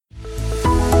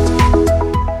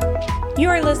You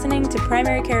are listening to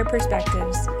Primary Care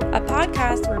Perspectives, a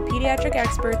podcast where pediatric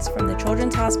experts from the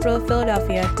Children's Hospital of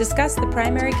Philadelphia discuss the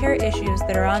primary care issues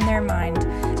that are on their mind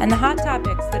and the hot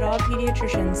topics that all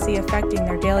pediatricians see affecting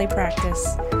their daily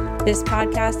practice. This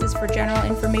podcast is for general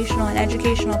informational and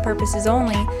educational purposes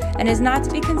only and is not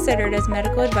to be considered as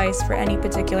medical advice for any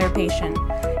particular patient.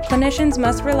 Clinicians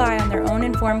must rely on their own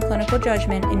informed clinical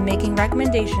judgment in making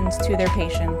recommendations to their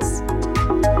patients.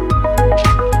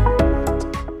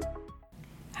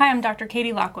 Hi, I'm Dr.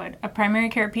 Katie Lockwood, a primary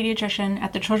care pediatrician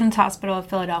at the Children's Hospital of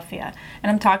Philadelphia,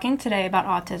 and I'm talking today about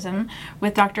autism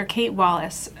with Dr. Kate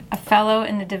Wallace, a fellow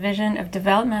in the Division of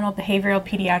Developmental Behavioral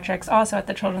Pediatrics, also at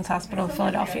the Children's Hospital of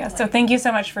Philadelphia. So thank you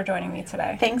so much for joining me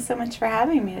today. Thanks so much for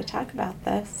having me to talk about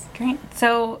this. Great.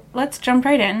 So let's jump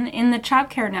right in. In the Child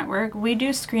Care Network, we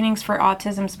do screenings for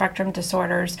autism spectrum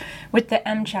disorders with the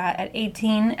MCHAT at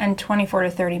 18 and 24 to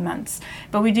 30 months,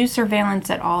 but we do surveillance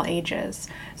at all ages.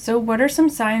 So what are some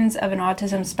signs of an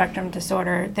autism spectrum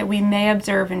disorder that we may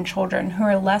observe in children who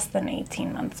are less than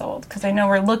 18 months old? Because I know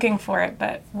we're looking for it,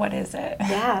 but what is it?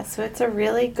 Yeah, so it's a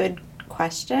really good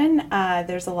question.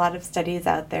 There's a lot of studies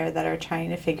out there that are trying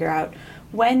to figure out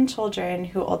when children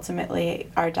who ultimately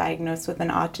are diagnosed with an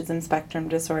autism spectrum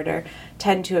disorder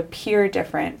tend to appear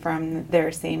different from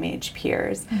their same age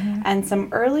peers. Mm-hmm. And some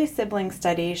early sibling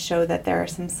studies show that there are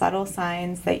some subtle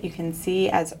signs that you can see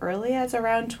as early as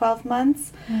around 12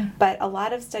 months, but a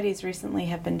lot of studies recently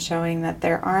have been showing that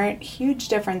there aren't huge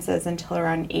differences until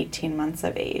around 18 months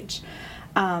of age.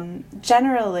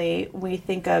 Generally, we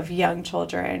think of young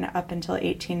children up until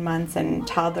 18 months and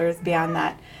toddlers beyond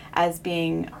that as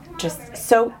being just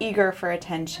so eager for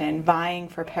attention, vying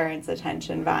for parents'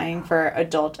 attention, vying for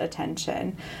adult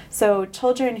attention. So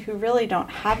children who really don't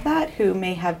have that, who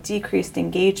may have decreased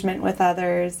engagement with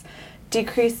others,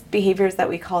 decreased behaviors that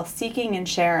we call seeking and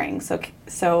sharing.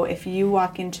 So if you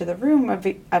walk into the room of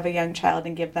a young child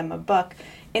and give them a book,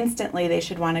 instantly they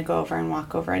should want to go over and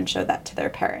walk over and show that to their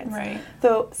parents. Right.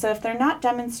 So if they're not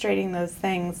demonstrating those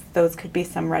things, those could be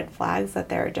some red flags that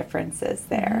there are differences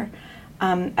there. Mm-hmm.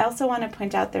 I also want to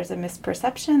point out there's a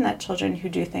misperception that children who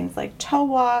do things like toe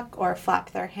walk or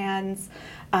flap their hands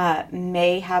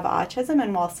may have autism,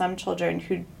 and while some children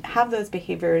who have those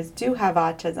behaviors do have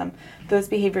autism, those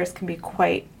behaviors can be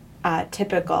quite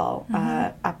typical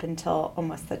up until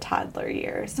almost the toddler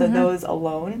years. So those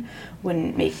alone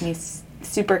wouldn't make me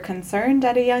super concerned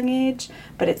at a young age,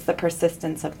 but it's the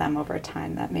persistence of them over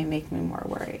time that may make me more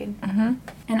worried. Mm-hmm.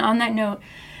 And on that note,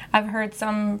 I've heard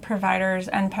some providers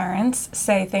and parents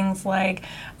say things like,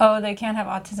 oh, they can't have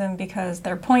autism because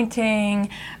they're pointing,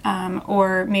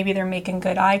 or maybe they're making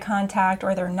good eye contact,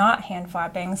 or they're not hand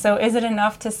flapping. So is it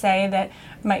enough to say that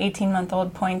my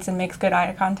 18-month-old points and makes good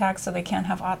eye contact so they can't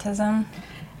have autism?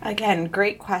 Again,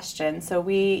 great question. So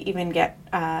we even get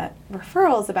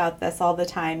referrals about this all the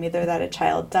time, either that a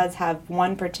child does have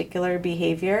one particular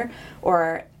behavior,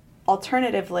 or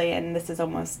alternatively, and this is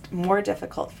almost more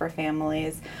difficult for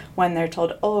families, when they're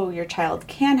told, oh, your child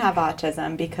can have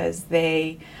autism because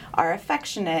they are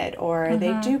affectionate or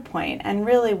they do point. And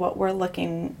really what we're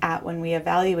looking at when we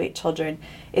evaluate children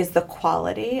is the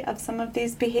quality of some of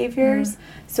these behaviors.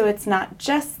 So it's not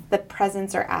just the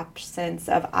presence or absence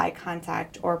of eye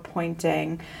contact or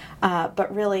pointing,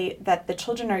 but really that the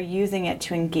children are using it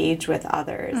to engage with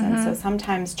others. And so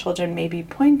sometimes children may be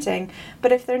pointing,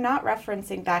 but if they're not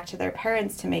referencing back to their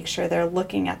parents to make sure they're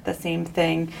looking at the same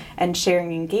thing and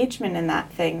sharing engagement in that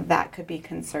thing, that could be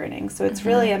concerning. So it's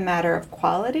really a matter of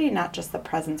quality, not just the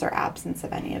presence or absence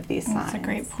of any of these signs. That's a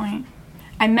great point.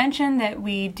 I mentioned that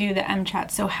we do the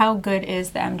MCHAT, so how good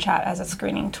is the MCHAT as a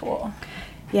screening tool?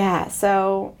 Yeah,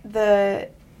 so the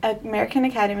American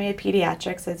Academy of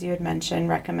Pediatrics, as you had mentioned,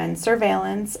 recommends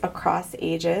surveillance across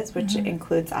ages, which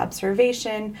includes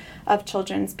observation of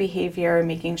children's behavior,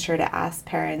 making sure to ask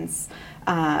parents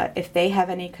if they have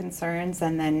any concerns,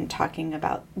 and then talking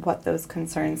about what those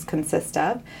concerns consist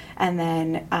of. And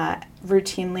then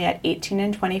routinely at 18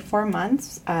 and 24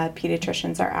 months,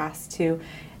 pediatricians are asked to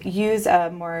use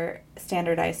a more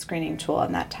standardized screening tool,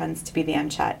 and that tends to be the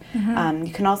MCHAT.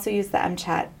 You can also use the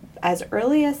MCHAT as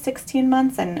early as 16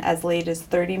 months and as late as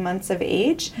 30 months of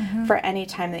age for any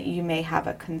time that you may have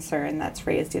a concern that's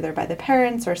raised either by the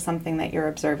parents or something that you're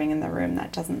observing in the room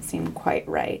that doesn't seem quite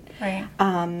right. Right.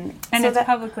 And so it's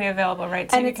publicly available,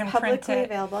 right? So and you can it's publicly print it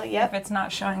available, yep. If it's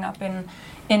not showing up in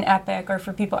Epic, or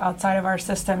for people outside of our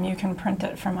system, you can print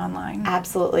it from online.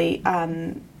 Absolutely.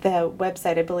 The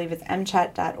website, I believe, is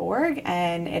mchat.org,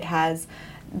 and it has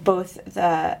both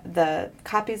the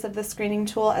copies of the screening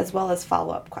tool as well as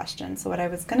follow-up questions. So what I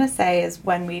was going to say is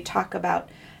when we talk about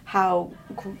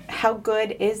how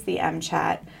good is the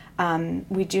MChat?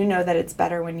 We do know that it's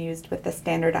better when used with the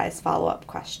standardized follow-up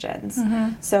questions.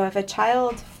 So if a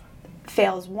child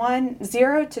fails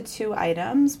 0 to 2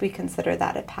 items, we consider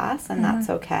that a pass, and that's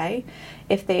okay.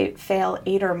 If they fail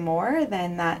 8 or more,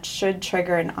 then that should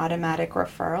trigger an automatic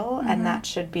referral, and that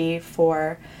should be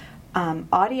for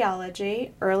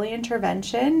audiology, early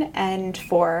intervention, and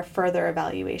for further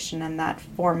evaluation. And that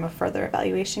form of further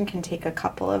evaluation can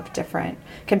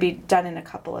be done in a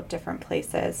couple of different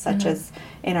places, such as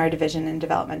in our division in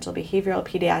developmental behavioral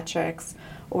pediatrics,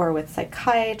 or with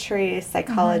psychiatry,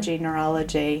 psychology,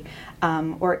 neurology,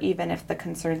 or even if the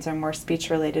concerns are more speech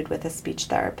related, with a speech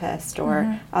therapist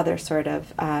or other sort of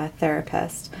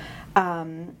therapist.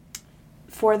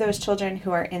 For those children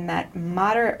who are in that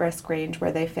moderate risk range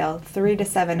where they fail 3 to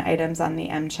 7 items on the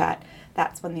MChat,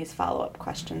 that's when these follow-up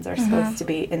questions are supposed to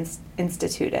be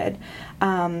instituted.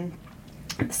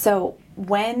 So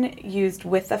when used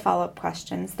with the follow-up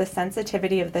questions, the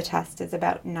sensitivity of the test is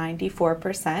about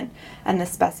 94%, and the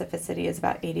specificity is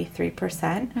about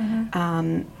 83%.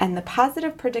 And the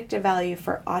positive predictive value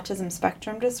for autism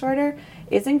spectrum disorder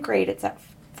isn't great. It's at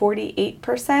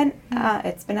 48%,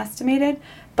 it's been estimated,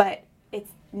 but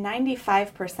it's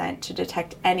 95% to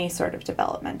detect any sort of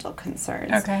developmental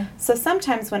concerns. Okay. So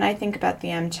sometimes when I think about the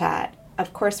MChat,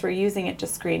 of course, we're using it to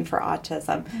screen for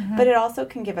autism, but it also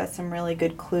can give us some really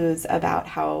good clues about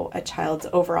how a child's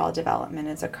overall development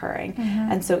is occurring.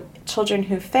 And so children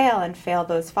who fail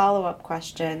those follow-up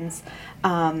questions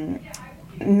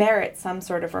merit some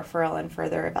sort of referral and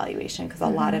further evaluation, because a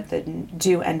lot of them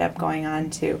do end up going on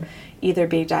to either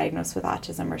be diagnosed with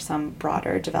autism or some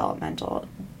broader developmental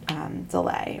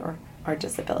delay or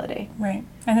disability. Right.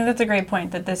 I think that's a great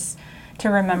point, to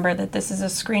remember that this is a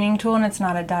screening tool and it's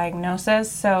not a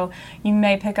diagnosis. So you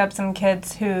may pick up some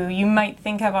kids who you might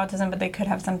think have autism, but they could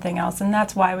have something else, and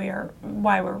that's why we're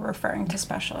referring to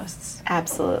specialists.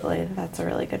 Absolutely. That's a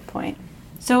really good point.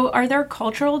 So are there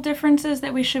cultural differences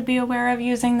that we should be aware of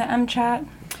using the MChat?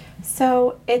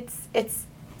 So it's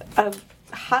a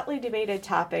hotly debated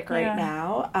topic right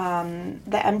now.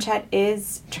 The MChat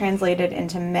is translated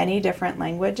into many different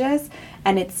languages,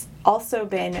 and it's also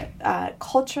been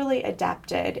culturally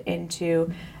adapted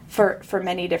into for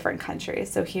many different countries.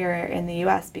 So here in the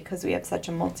U.S., because we have such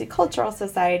a multicultural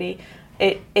society,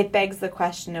 it begs the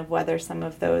question of whether some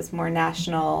of those more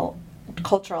national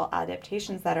cultural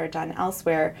adaptations that are done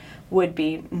elsewhere would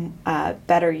be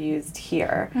better used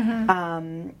here.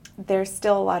 There's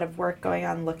still a lot of work going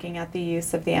on looking at the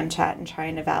use of the MChat and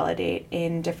trying to validate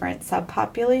in different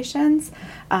subpopulations,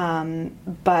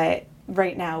 but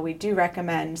right now we do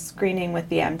recommend screening with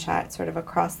the MChat sort of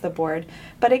across the board.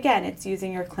 But again, it's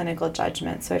using your clinical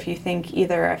judgment. So if you think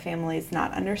either a family's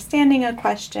not understanding a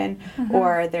question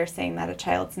or they're saying that a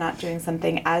child's not doing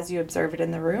something as you observe it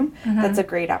in the room, that's a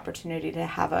great opportunity to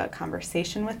have a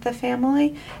conversation with the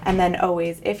family. And then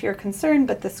always, if you're concerned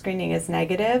but the screening is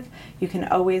negative, you can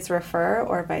always refer,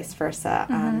 or vice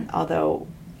versa.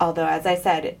 Although, as I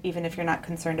said, even if you're not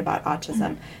concerned about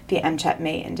autism, the MChat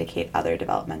may indicate other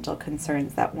developmental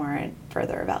concerns that warrant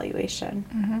further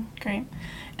evaluation. Great.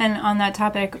 And on that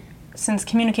topic, since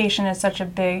communication is such a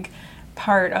big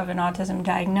part of an autism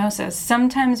diagnosis,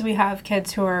 sometimes we have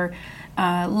kids who are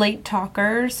late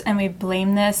talkers, and we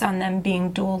blame this on them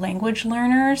being dual language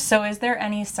learners. So is there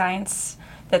any science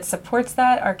that supports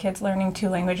that? Are kids learning 2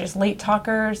 languages late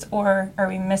talkers, or are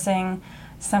we missing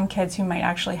some kids who might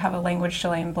actually have a language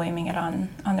delay and blaming it on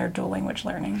their dual language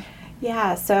learning?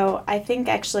 Yeah, so I think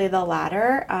actually the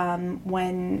latter.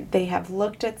 When they have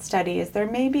looked at studies, there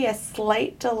may be a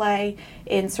slight delay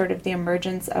in sort of the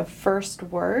emergence of first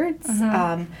words,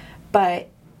 but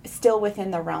still within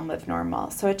the realm of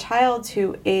normal. So a child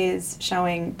who is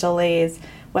showing delays,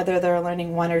 whether they're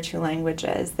learning 1 or 2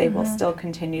 languages, they will still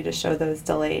continue to show those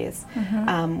delays.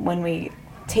 When we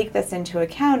take this into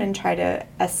account and try to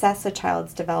assess a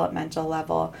child's developmental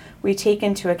level, we take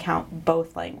into account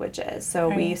both languages. So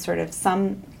we sort of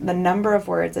sum the number of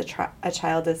words a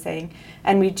child is saying,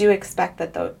 and we do expect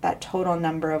that that total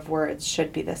number of words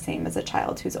should be the same as a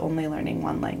child who's only learning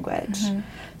 1 language.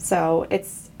 So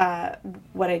it's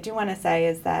what I do want to say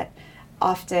is that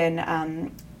often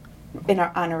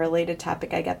on a related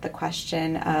topic, I get the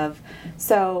question of,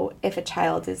 so if a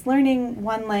child is learning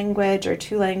 1 language or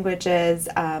 2 languages,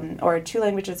 or 2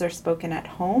 languages are spoken at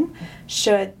home,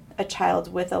 should a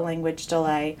child with a language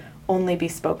delay only be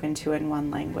spoken to in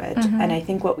 1 language? And I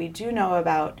think what we do know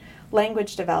about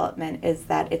language development is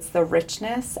that it's the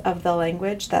richness of the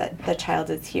language that the child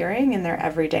is hearing in their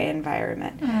everyday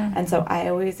environment. And so I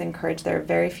always encourage, there are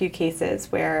very few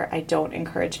cases where I don't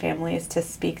encourage families to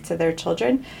speak to their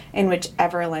children in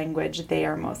whichever language they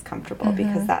are most comfortable,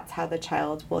 because that's how the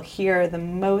child will hear the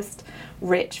most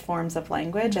rich forms of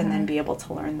language and then be able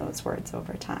to learn those words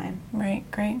over time. Right,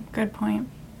 great, good point.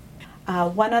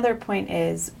 One other point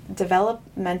is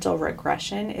developmental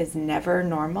regression is never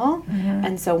normal.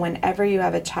 And so whenever you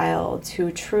have a child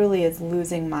who truly is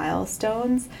losing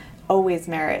milestones, always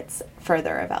merits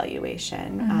further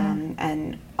evaluation.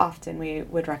 And often we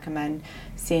would recommend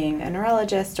seeing a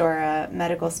neurologist or a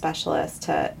medical specialist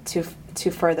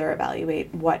to further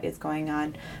evaluate what is going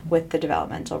on with the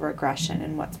developmental regression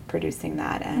and what's producing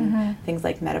that. And things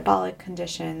like metabolic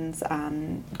conditions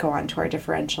go on to our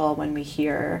differential when we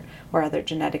hear, or other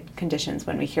genetic conditions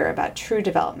when we hear about true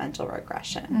developmental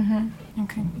regression.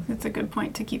 Okay, that's a good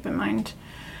point to keep in mind.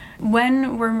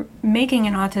 When we're making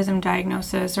an autism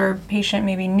diagnosis, or a patient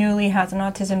maybe newly has an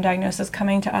autism diagnosis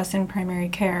coming to us in primary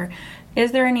care,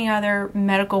 is there any other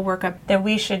medical workup that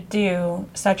we should do,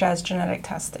 such as genetic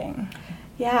testing?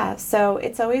 Yeah, so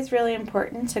it's always really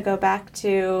important to go back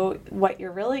to what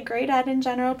you're really great at in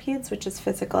general peds, which is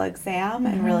physical exam,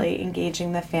 and really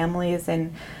engaging the families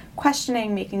in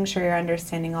questioning, making sure you're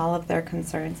understanding all of their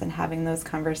concerns and having those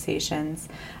conversations,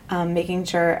 making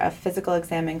sure a physical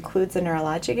exam includes a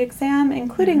neurologic exam,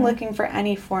 including looking for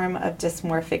any form of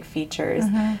dysmorphic features,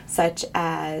 such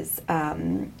as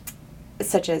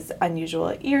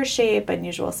unusual ear shape,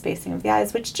 unusual spacing of the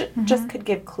eyes, which just could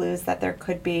give clues that there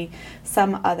could be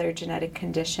some other genetic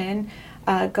condition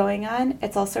going on.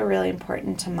 It's also really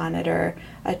important to monitor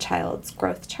a child's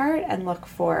growth chart and look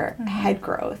for head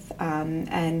growth.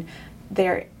 And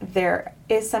there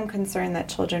is some concern that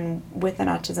children with an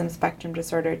autism spectrum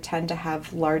disorder tend to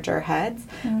have larger heads,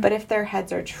 but if their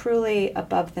heads are truly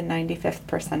above the 95th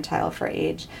percentile for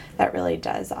age, that really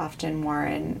does often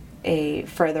warrant a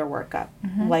further workup,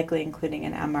 likely including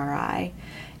an MRI.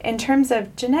 In terms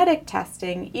of genetic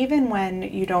testing, even when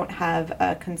you don't have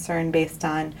a concern based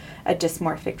on a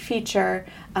dysmorphic feature,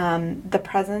 the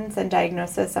presence and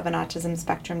diagnosis of an autism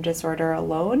spectrum disorder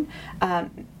alone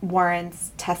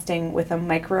warrants testing with a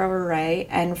microarray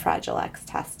and Fragile X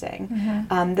testing.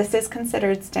 This is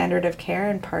considered standard of care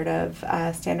and part of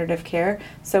standard of care.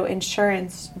 So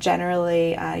insurance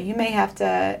generally, you may have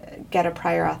to get a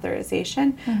prior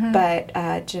authorization, but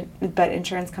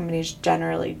insurance companies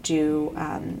generally do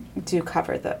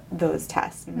cover those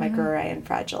tests, microarray and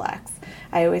Fragile X.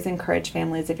 I always encourage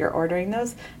families, if you're ordering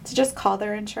those, to just call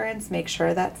their insurance, make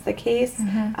sure that's the case,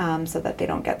 so that they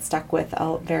don't get stuck with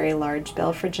a very large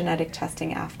bill for genetic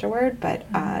testing afterward. But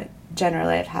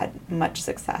generally I've had much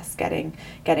success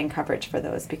getting coverage for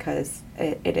those because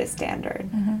it is standard.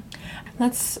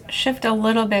 Let's shift a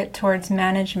little bit towards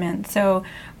management. So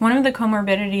one of the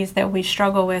comorbidities that we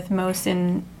struggle with most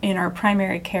in our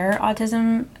primary care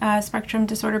autism spectrum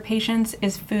disorder patients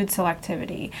is food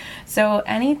selectivity. So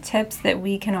any tips that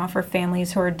we can offer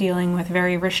families who are dealing with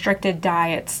very restricted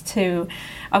diets to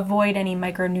avoid any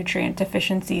micronutrient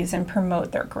deficiencies and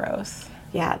promote their growth?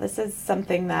 Yeah, this is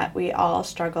something that we all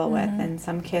struggle with, and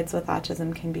some kids with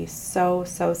autism can be so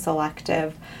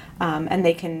selective, and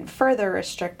they can further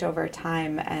restrict over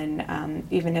time, and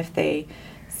even if they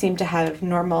seem to have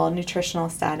normal nutritional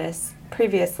status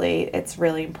previously, it's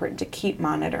really important to keep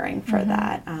monitoring for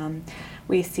that.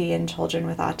 We see in children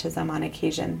with autism on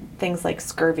occasion things like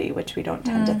scurvy, which we don't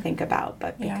tend to think about,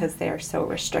 but because they are so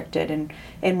restricted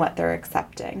in what they're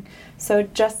accepting. So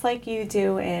just like you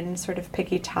do in sort of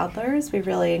picky toddlers, we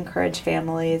really encourage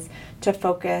families to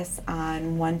focus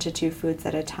on 1 to 2 foods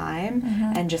at a time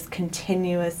and just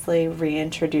continuously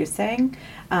reintroducing.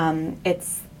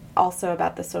 It's also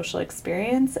about the social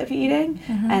experience of eating,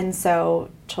 and so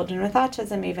children with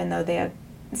autism, even though they have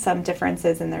some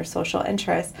differences in their social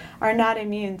interests, are not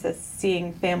immune to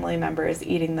seeing family members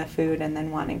eating the food and then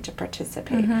wanting to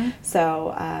participate.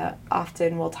 So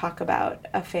often we'll talk about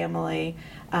a family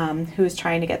who's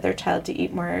trying to get their child to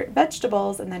eat more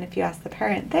vegetables, and then if you ask the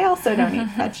parent, they also don't eat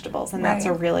vegetables, and that's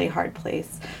a really hard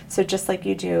place. So just like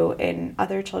you do in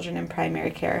other children in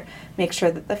primary care, make sure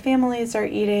that the families are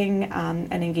eating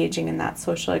and engaging in that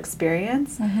social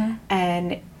experience.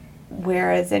 And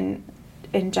whereas in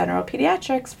general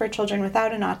pediatrics, for children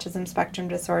without an autism spectrum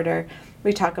disorder,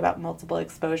 we talk about multiple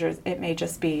exposures. It may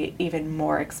just be even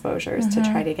more exposures to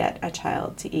try to get a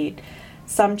child to eat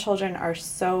Some children are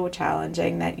so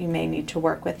challenging that you may need to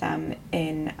work with them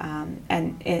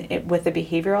with a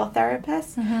behavioral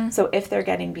therapist. So if they're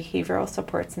getting behavioral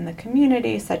supports in the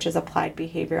community, such as applied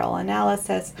behavioral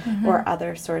analysis or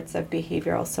other sorts of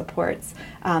behavioral supports,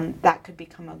 that could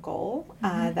become a goal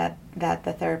that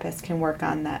the therapist can work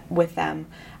on that with them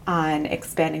on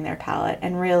expanding their palate.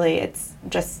 And really, it's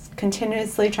just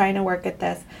continuously trying to work at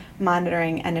this,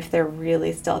 monitoring, and if they're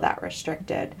really still that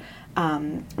restricted,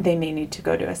 they may need to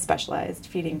go to a specialized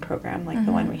feeding program like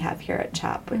the one we have here at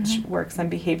CHAP, which works on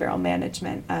behavioral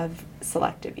management of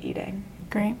selective eating.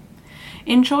 Great.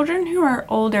 In children who are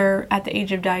older at the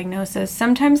age of diagnosis,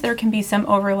 sometimes there can be some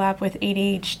overlap with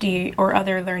ADHD or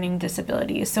other learning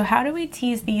disabilities. So how do we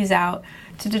tease these out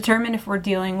to determine if we're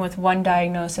dealing with one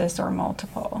diagnosis or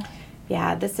multiple?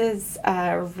 Yeah, this is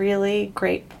a really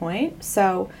great point.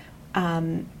 So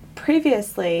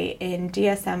previously in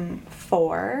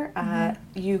DSM-4,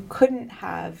 you couldn't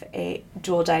have a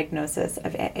dual diagnosis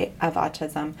of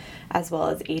autism as well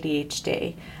as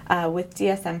ADHD. With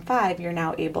DSM-5, you're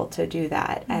now able to do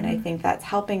that, and I think that's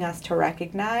helping us to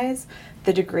recognize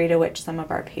the degree to which some of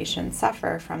our patients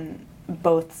suffer from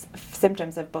both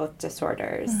symptoms of both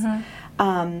disorders.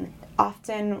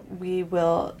 Often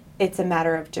it's a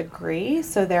matter of degree,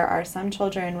 so there are some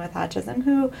children with autism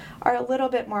who are a little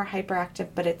bit more hyperactive,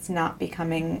 but it's not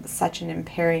becoming such an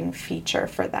impairing feature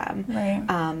for them.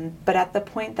 Right. But at the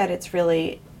point that it's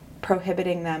really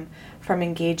prohibiting them from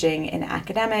engaging in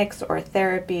academics or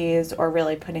therapies or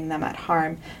really putting them at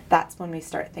harm, that's when we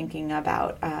start thinking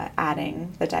about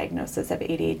adding the diagnosis of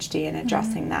ADHD and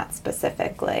addressing that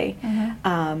specifically.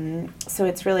 So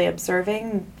it's really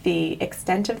observing the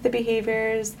extent of the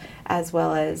behaviors as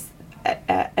well as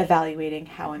evaluating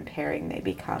how impairing they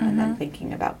become and then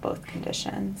thinking about both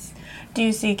conditions. Do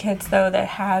you see kids, though, that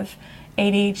have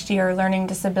ADHD or learning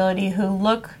disability who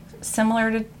look similar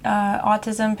to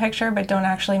autism picture but don't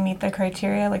actually meet the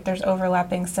criteria? Like there's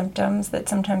overlapping symptoms that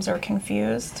sometimes are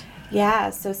confused? Yeah,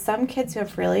 so some kids who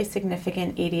have really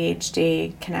significant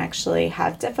ADHD can actually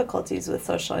have difficulties with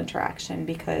social interaction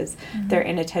because their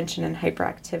inattention and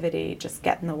hyperactivity just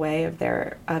get in the way of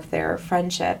their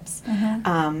friendships.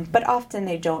 But often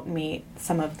they don't meet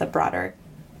some of the broader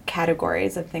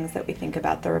categories of things that we think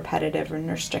about, the repetitive and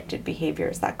restricted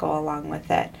behaviors that go along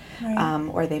with it. Right.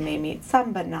 Or they may meet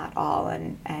some but not all,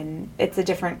 and it's a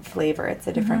different flavor, it's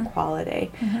a different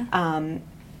quality.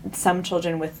 Some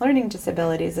children with learning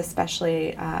disabilities,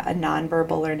 especially a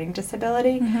nonverbal learning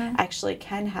disability, actually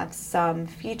can have some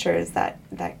features that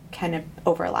can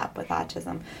overlap with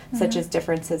autism, such as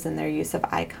differences in their use of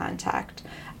eye contact.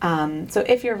 So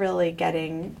if you're really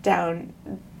getting down,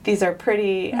 these are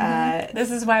pretty... this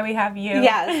is why we have you.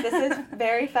 Yes, this is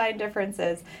very fine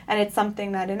differences. And it's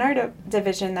something that in our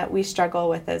division that we struggle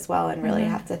with as well and really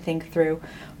have to think through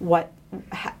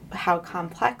how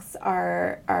complex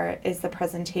is the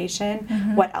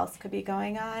presentation, what else could be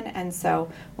going on. And so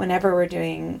whenever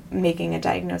we're making a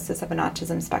diagnosis of an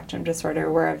autism spectrum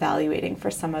disorder, we're evaluating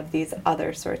for some of these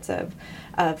other sorts of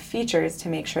features to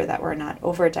make sure that we're not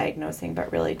over-diagnosing but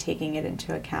really taking it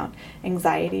into account.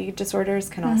 Anxiety disorders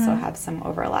can also have some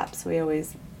overlap, so we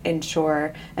always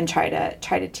ensure and try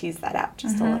to tease that out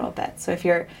just a little bit. So if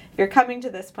you're coming to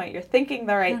this point, you're thinking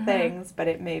the right things, but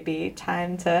it may be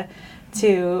time to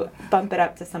bump it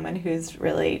up to someone who's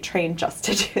really trained just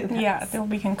to do this. Yeah, then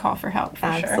we can call for help for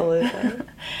Absolutely. sure.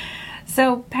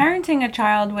 So parenting a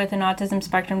child with an autism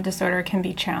spectrum disorder can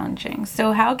be challenging.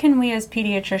 So how can we as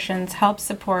pediatricians help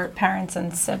support parents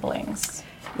and siblings?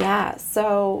 Yeah,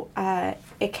 so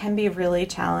it can be really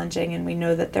challenging, and we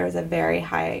know that there's a very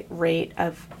high rate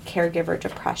of caregiver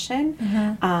depression.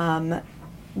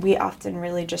 We often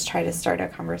really just try to start our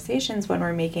conversations when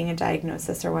we're making a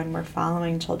diagnosis or when we're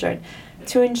following children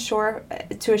to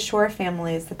assure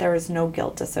families that there is no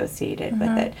guilt associated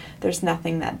with it. There's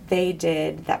nothing that they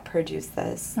did that produced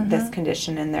this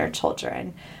condition in their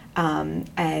children.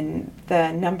 And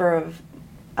the number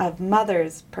of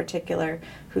mothers particular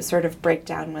who sort of break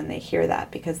down when they hear that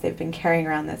because they've been carrying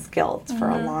around this guilt for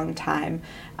a long time.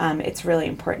 It's really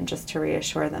important just to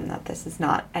reassure them that this is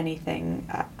not anything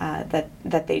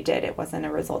that they did. It wasn't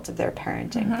a result of their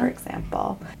parenting, for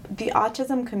example. The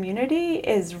autism community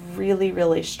is really,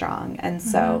 really strong, and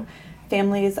so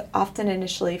families often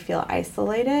initially feel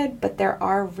isolated, but there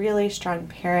are really strong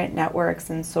parent networks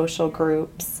and social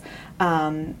groups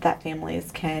that families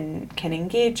can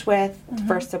engage with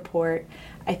for support.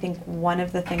 I think one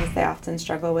of the things they often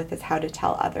struggle with is how to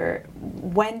tell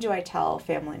when do I tell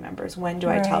family members? When do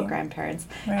I tell grandparents?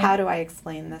 How do I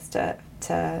explain this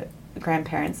to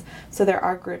grandparents. So there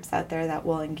are groups out there that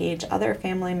will engage other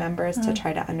family members to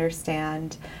try to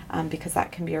understand, because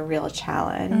that can be a real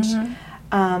challenge.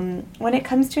 When it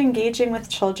comes to engaging with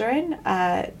children,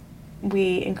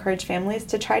 we encourage families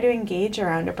to try to engage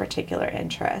around a particular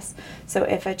interest. So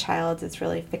if a child is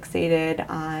really fixated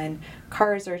on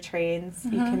cars or trains,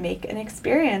 you can make an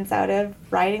experience out of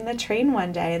riding the train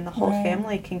one day, and the whole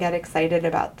family can get excited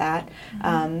about that.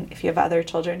 If you have other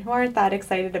children who aren't that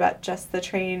excited about just the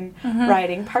train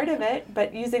riding part of it,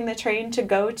 but using the train to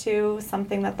go to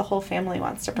something that the whole family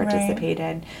wants to participate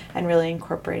in, and really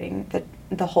incorporating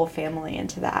the whole family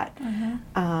into that.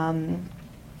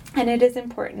 And it is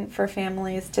important for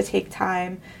families to take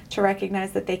time to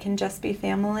recognize that they can just be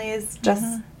families,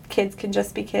 kids can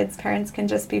just be kids, parents can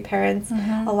just be parents.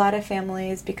 A lot of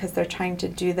families, because they're trying to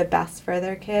do the best for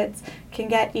their kids, can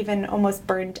get even almost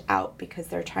burned out because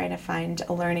they're trying to find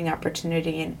a learning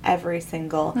opportunity in every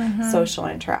single social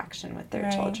interaction with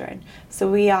their children. So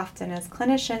we often, as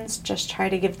clinicians, just try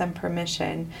to give them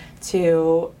permission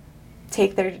to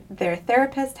take their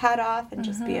therapist hat off and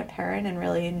just be a parent and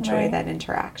really enjoy that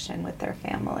interaction with their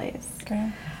families.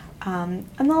 Okay. And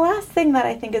the last thing that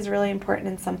I think is really important,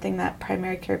 and something that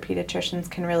primary care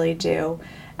pediatricians can really do,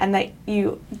 and that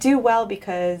you do well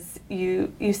because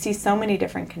you see so many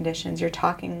different conditions, you're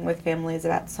talking with families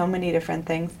about so many different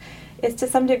things, is to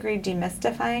some degree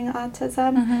demystifying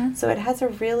autism. So it has a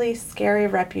really scary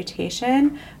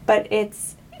reputation, but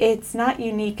it's not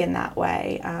unique in that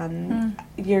way.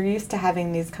 You're used to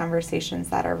having these conversations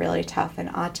that are really tough, and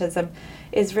autism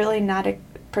is really not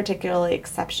particularly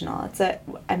exceptional.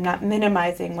 I'm not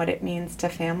minimizing what it means to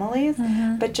families,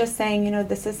 but just saying,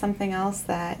 this is something else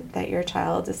that your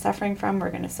child is suffering from.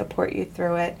 We're going to support you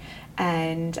through it,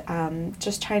 and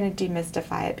just trying to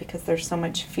demystify it, because there's so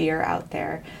much fear out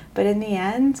there. But in the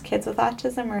end, kids with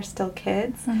autism are still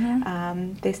kids.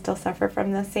 They still suffer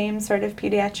from the same sort of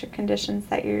pediatric conditions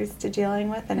that you're used to dealing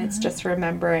with, and it's just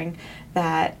remembering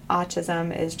that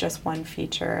autism is just one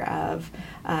feature of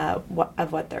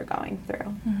what they're going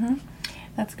through.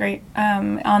 That's great.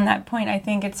 On that point, I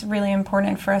think it's really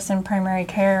important for us in primary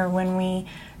care, when we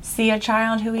see a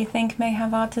child who we think may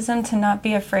have autism, to not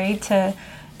be afraid to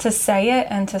say it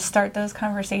and to start those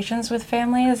conversations with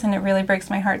families. And it really breaks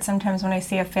my heart sometimes when I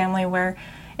see a family where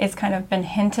it's kind of been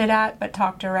hinted at but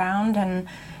talked around, and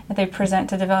they present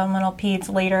to developmental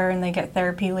peds later and they get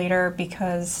therapy later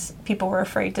because people were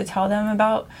afraid to tell them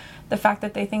about the fact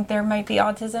that they think there might be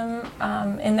autism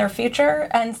in their future.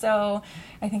 And so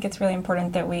I think it's really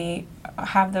important that we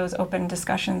have those open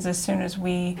discussions as soon as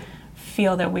we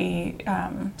feel that we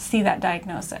see that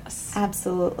diagnosis.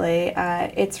 Absolutely.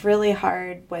 It's really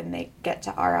hard when they get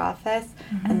to our office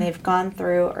and they've gone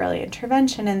through early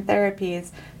intervention and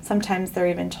therapies. Sometimes they're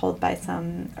even told by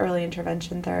some early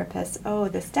intervention therapists, oh,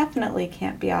 this definitely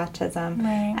can't be autism.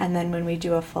 And then when we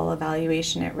do a full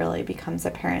evaluation, it really becomes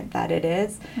apparent that it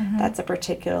is. That's a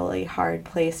particularly hard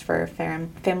place for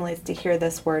families to hear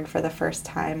this word for the first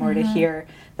time, or to hear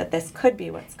that this could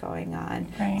be what's going on.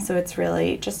 So it's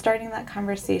really just starting that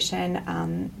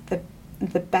conversation.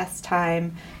 The best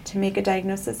time to make a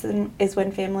diagnosis is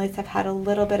when families have had a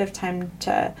little bit of time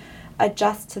to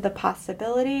adjust to the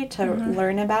possibility, to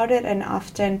learn about it, and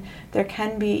often there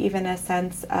can be even a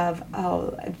sense of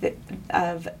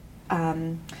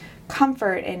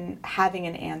comfort in having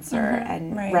an answer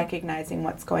and recognizing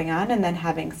what's going on, and then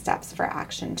having steps for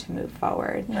action to move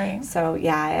forward. So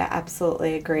yeah, I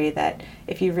absolutely agree that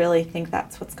if you really think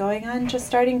that's what's going on, just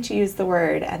starting to use the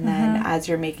word, and then as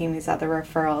you're making these other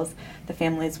referrals, the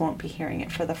families won't be hearing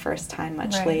it for the first time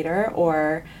much later,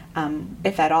 or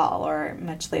if at all, or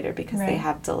much later, because they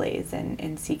have delays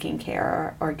in seeking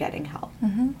care or getting help.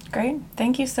 Great.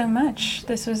 Thank you so much.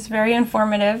 This was very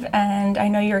informative, and I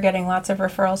know you're getting lots of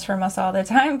referrals from us all the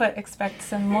time, but expect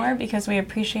some more, because we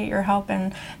appreciate your help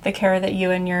and the care that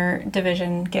you and your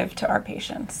division give to our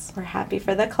patients. We're happy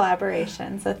for the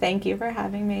collaboration, so thank you for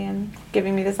having me and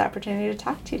giving me this opportunity to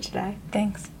talk to you today.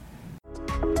 Thanks.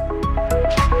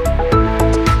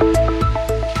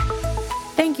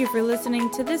 Thank you for listening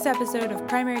to this episode of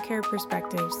Primary Care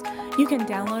Perspectives. You can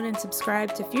download and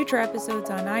subscribe to future episodes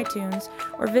on iTunes,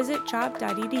 or visit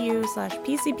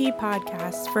chop.edu/PCP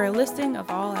podcasts for a listing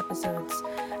of all episodes.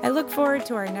 I look forward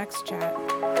to our next chat.